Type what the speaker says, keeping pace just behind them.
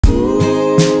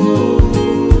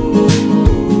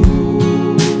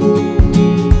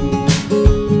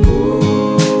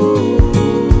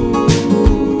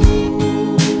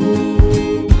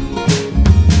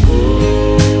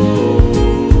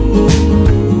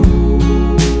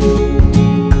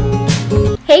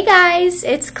guys,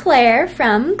 it's Claire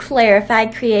from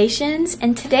Clairified Creations,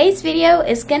 and today's video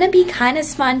is gonna be kind of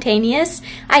spontaneous.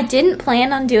 I didn't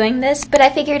plan on doing this, but I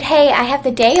figured, hey, I have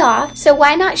the day off, so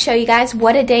why not show you guys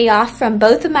what a day off from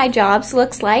both of my jobs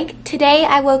looks like. Today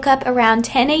I woke up around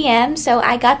 10 a.m., so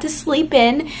I got to sleep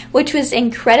in, which was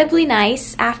incredibly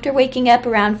nice. After waking up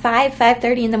around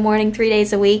 5:30 in the morning 3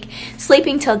 days a week,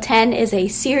 sleeping till 10 is a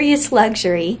serious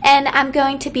luxury. And I'm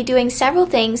going to be doing several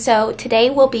things, so today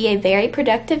will be a very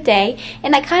productive day,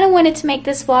 and I kind of wanted to make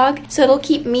this vlog so it'll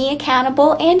keep me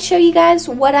accountable and show you guys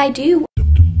what I do.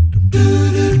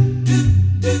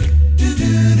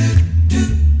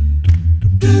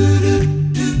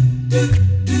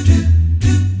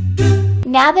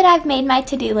 Now that I've made my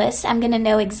to-do list, I'm going to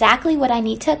know exactly what I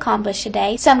need to accomplish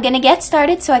today. So I'm going to get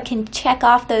started so I can check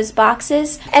off those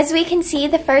boxes. As we can see,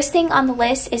 the first thing on the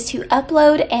list is to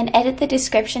upload and edit the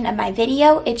description of my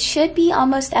video. It should be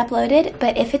almost uploaded,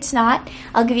 but if it's not,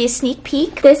 I'll give you a sneak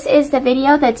peek. This is the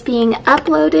video that's being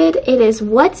uploaded. It is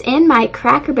what's in my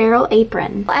Cracker Barrel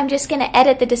apron. I'm just going to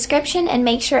edit the description and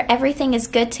make sure everything is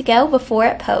good to go before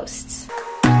it posts.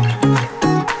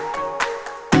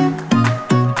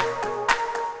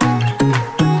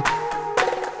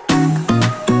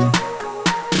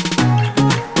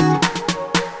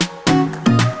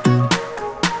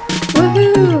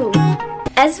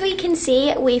 As we can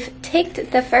see, we've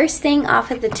ticked the first thing off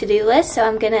of the to-do list, so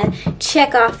I'm gonna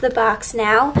check off the box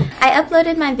now. I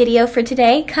uploaded my video for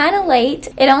today kind of late.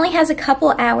 It only has a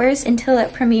couple hours until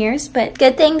it premieres, but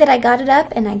good thing that I got it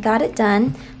up and I got it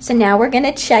done. So now we're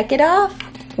gonna check it off.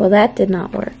 Well, that did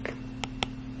not work.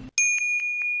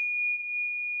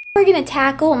 We're going to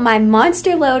tackle my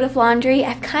monster load of laundry.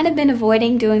 I've kind of been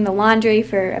avoiding doing the laundry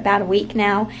for about a week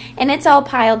now, and it's all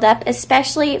piled up,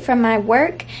 especially from my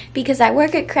work, because I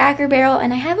work at Cracker Barrel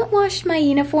and I haven't washed my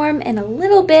uniform in a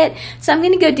little bit, so I'm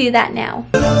going to go do that now.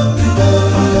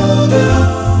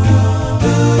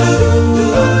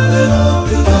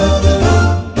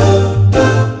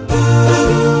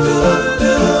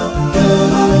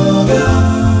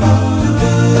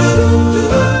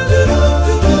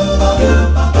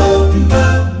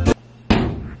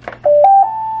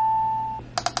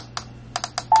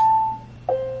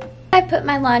 I put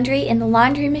my laundry in the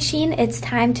laundry machine. It's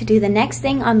time to do the next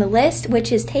thing on the list,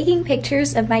 which is taking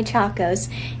pictures of my chacos.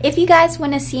 If you guys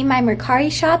want to see my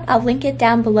Mercari shop, I'll link it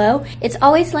down below. It's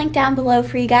always linked down below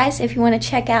for you guys if you want to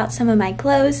check out some of my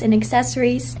clothes and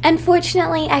accessories.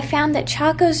 Unfortunately, I found that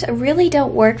chacos really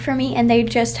don't work for me and they're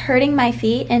just hurting my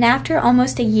feet, and after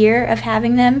almost a year of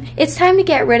having them, it's time to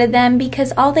get rid of them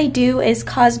because all they do is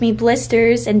cause me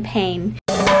blisters and pain.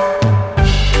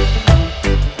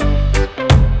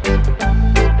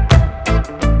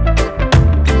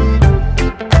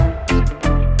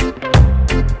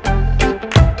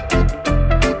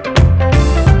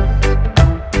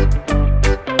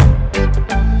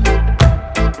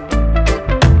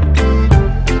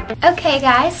 Okay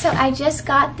guys, so I just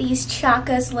got these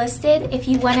chacos listed. If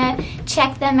you want to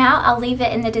check them out, I'll leave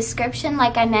it in the description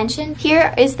like I mentioned.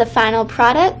 Here is the final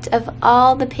product of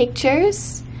all the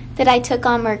pictures that I took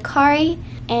on Mercari,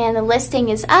 and the listing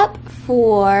is up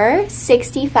for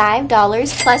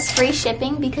 $65 plus free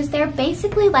shipping because they're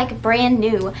basically like brand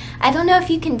new. I don't know if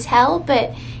you can tell,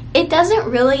 but it doesn't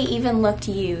really even look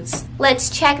used. Let's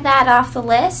check that off the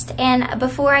list, and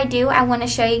before I do, I want to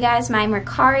show you guys my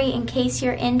Mercari in case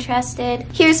you're interested.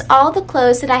 Here's all the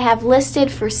clothes that I have listed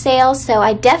for sale, so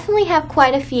I definitely have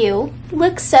quite a few.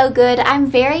 Looks so good. I'm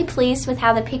very pleased with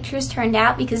how the pictures turned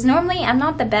out because normally I'm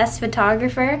not the best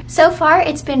photographer. So far,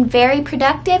 it's been very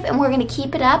productive and we're going to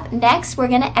keep it up. Next, we're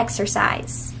going to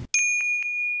exercise.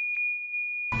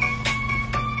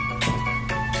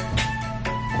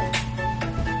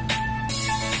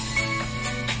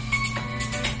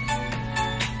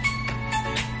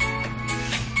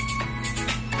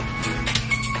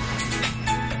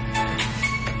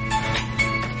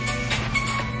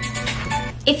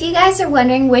 If you guys are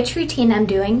wondering which routine I'm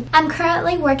doing, I'm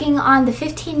currently working on the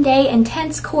 15-day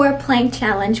intense core plank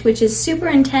challenge, which is super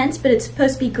intense, but it's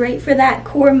supposed to be great for that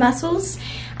core muscles.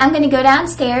 I'm going to go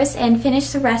downstairs and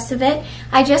finish the rest of it.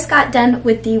 I just got done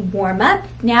with the warm-up.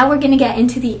 Now we're going to get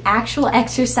into the actual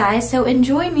exercise, so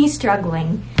enjoy me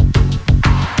struggling.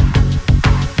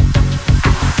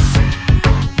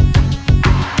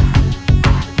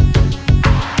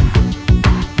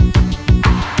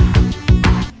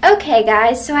 Okay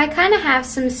guys, so I kind of have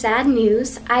some sad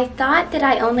news. I thought that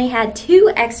I only had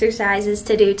 2 exercises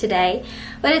to do today,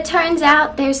 but it turns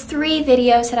out there's 3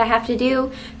 videos that I have to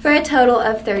do for a total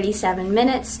of 37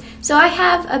 minutes. So I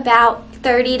have about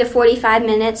 30 to 45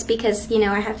 minutes because, you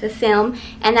know, I have to film,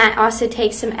 and that also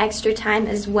takes some extra time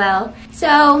as well.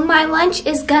 So my lunch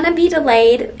is gonna be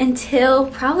delayed until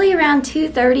probably around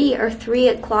 2:30 or 3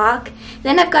 o'clock.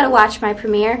 Then I've got to watch my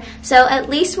premiere. So at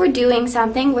least we're doing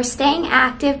something. We're staying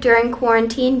active during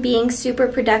quarantine, being super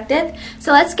productive.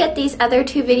 So let's get these other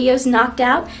 2 videos knocked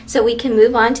out so we can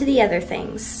move on to the other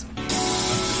things.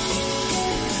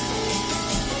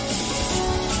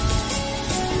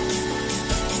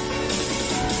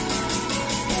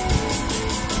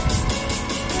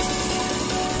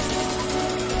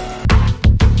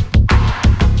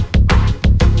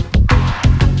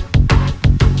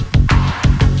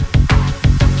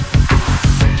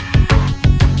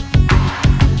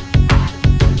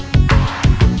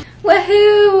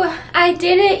 Woohoo! I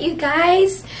did it, you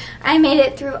guys. I made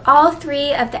it through all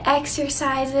 3 of the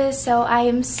exercises, so I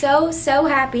am so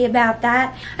happy about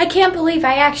that. I can't believe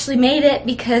I actually made it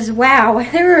because, wow,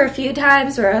 there were a few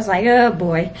times where I was like, oh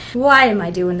boy, why am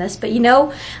I doing this? But you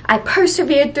know, I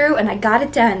persevered through and I got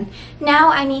it done. Now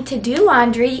I need to do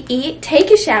laundry, eat,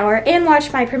 take a shower, and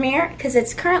watch my premiere because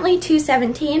it's currently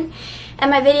 2:17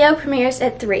 and my video premieres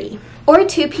at 3 or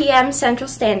 2 p.m. Central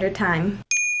Standard Time.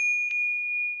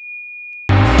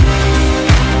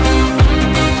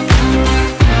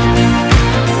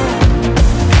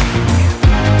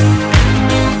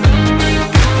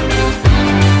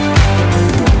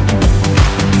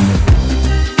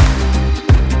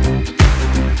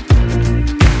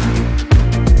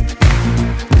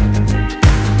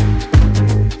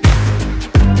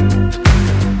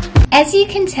 As you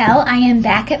can tell, I am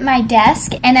back at my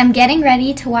desk and I'm getting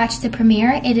ready to watch the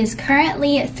premiere. It is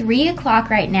currently 3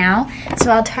 o'clock right now, so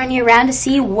I'll turn you around to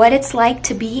see what it's like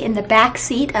to be in the back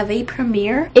seat of a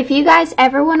premiere. If you guys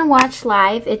ever want to watch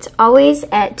live, it's always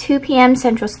at 2 p.m.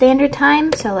 Central Standard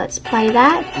Time, so let's play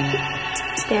that.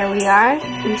 There we are.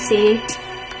 You see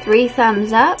 3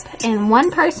 thumbs up and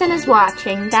 1 person is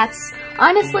watching. That's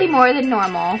honestly more than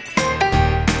normal.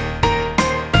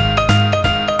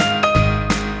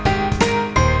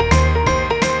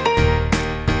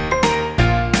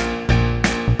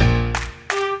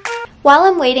 While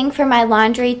I'm waiting for my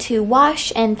laundry to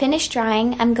wash and finish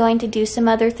drying, I'm going to do some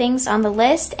other things on the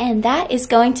list, and that is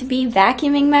going to be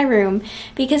vacuuming my room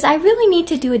because I really need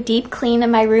to do a deep clean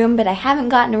in my room, but I haven't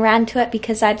gotten around to it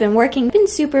because I've been working, been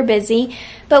super busy.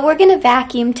 But we're going to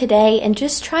vacuum today and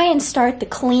just try and start the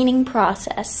cleaning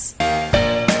process.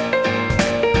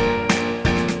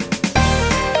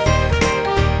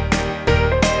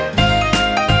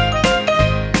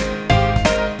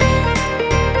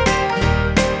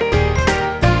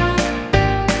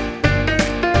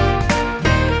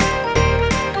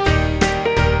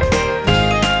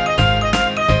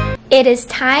 It is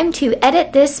time to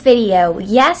edit this video.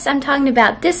 Yes, I'm talking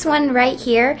about this one right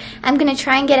here. I'm going to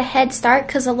try and get a head start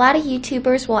because a lot of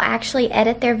YouTubers will actually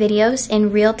edit their videos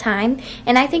in real time,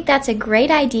 and I think that's a great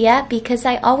idea because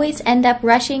I always end up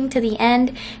rushing to the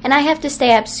end and I have to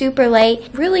stay up super late.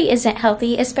 It really isn't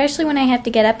healthy, especially when I have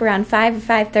to get up around 5 or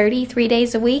 5:30 3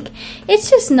 days a week. It's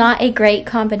just not a great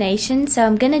combination, so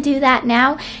I'm going to do that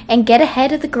now and get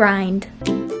ahead of the grind.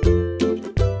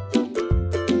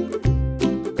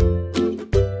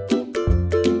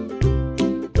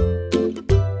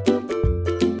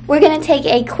 We're going to take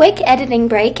a quick editing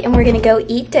break and we're going to go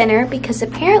eat dinner because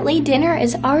apparently dinner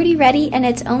is already ready and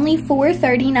it's only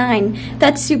 4:39.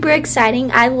 That's super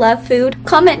exciting. I love food.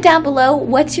 Comment down below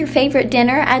what's your favorite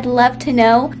dinner. I'd love to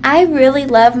know. I really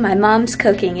love my mom's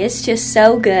cooking. It's just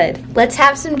so good. Let's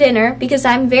have some dinner because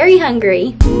I'm very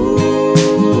hungry.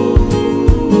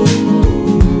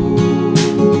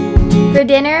 For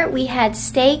dinner, we had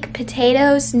steak,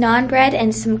 potatoes, naan bread,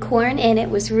 and some corn, and it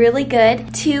was really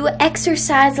good. To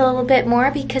exercise a little bit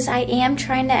more, because I am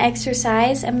trying to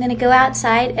exercise, I'm going to go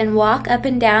outside and walk up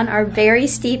and down our very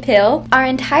steep hill. Our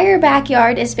entire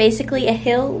backyard is basically a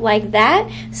hill like that,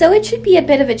 so it should be a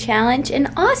bit of a challenge. And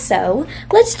also,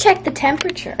 let's check the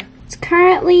temperature. It's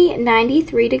currently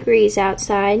 93 degrees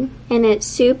outside, and it's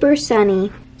super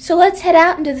sunny. So let's head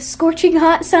out into the scorching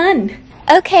hot sun.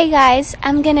 Okay guys,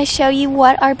 I'm gonna show you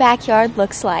what our backyard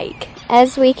looks like.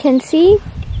 As we can see,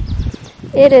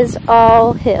 it is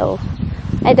all hill.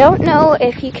 I don't know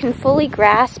if you can fully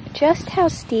grasp just how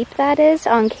steep that is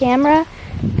on camera,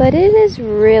 but it is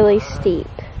really steep.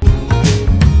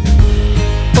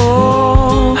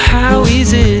 Oh, how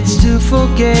easy it's to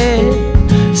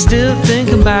forget. Still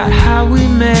thinking about how we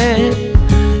met.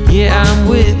 Yeah, I'm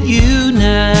with you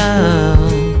now.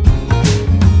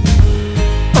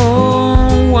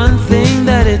 One thing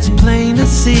that it's plain to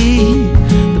see,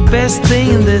 the best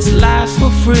thing in this life's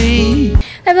for free.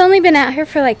 I've only been out here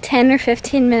for like 10 or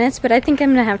 15 minutes, but I think I'm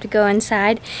gonna have to go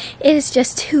inside. It is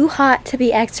just too hot to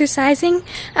be exercising.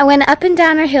 I went up and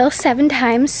down our hill 7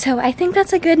 times, so I think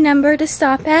that's a good number to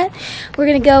stop at. We're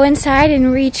gonna go inside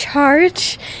and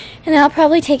recharge, and I'll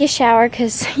probably take a shower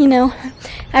because, you know,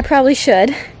 I probably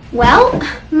should. Well,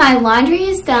 my laundry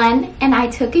is done and I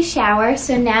took a shower,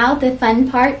 so now the fun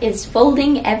part is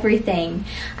folding everything.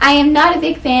 I am not a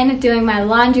big fan of doing my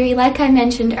laundry. Like I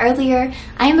mentioned earlier,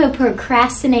 I am a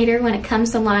procrastinator when it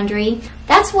comes to laundry.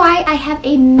 That's why I have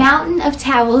a mountain of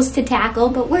towels to tackle,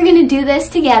 but we're gonna do this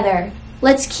together.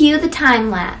 Let's cue the time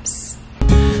lapse.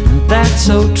 That's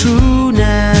so true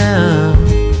now.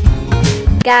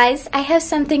 Guys, I have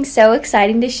something so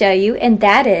exciting to show you, and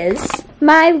that is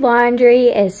my laundry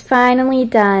is finally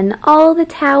done. All the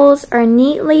towels are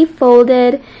neatly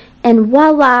folded, and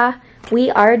voila,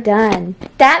 we are done.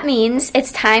 That means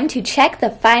it's time to check the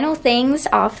final things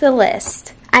off the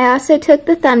list. I also took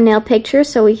the thumbnail picture,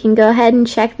 so we can go ahead and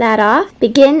check that off.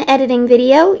 Begin editing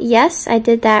video. Yes, I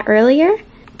did that earlier.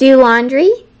 Do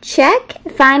laundry. Check.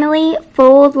 Finally,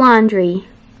 fold laundry.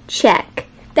 Check.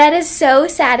 That is so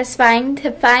satisfying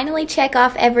to finally check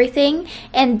off everything,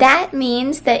 and that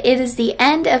means that it is the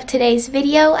end of today's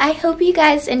video. I hope you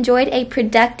guys enjoyed a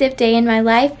productive day in my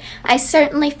life. I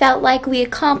certainly felt like we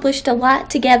accomplished a lot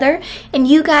together, and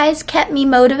you guys kept me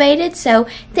motivated, so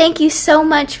thank you so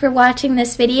much for watching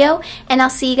this video, and I'll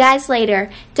see you guys later.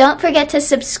 Don't forget to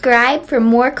subscribe for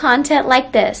more content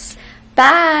like this.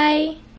 Bye!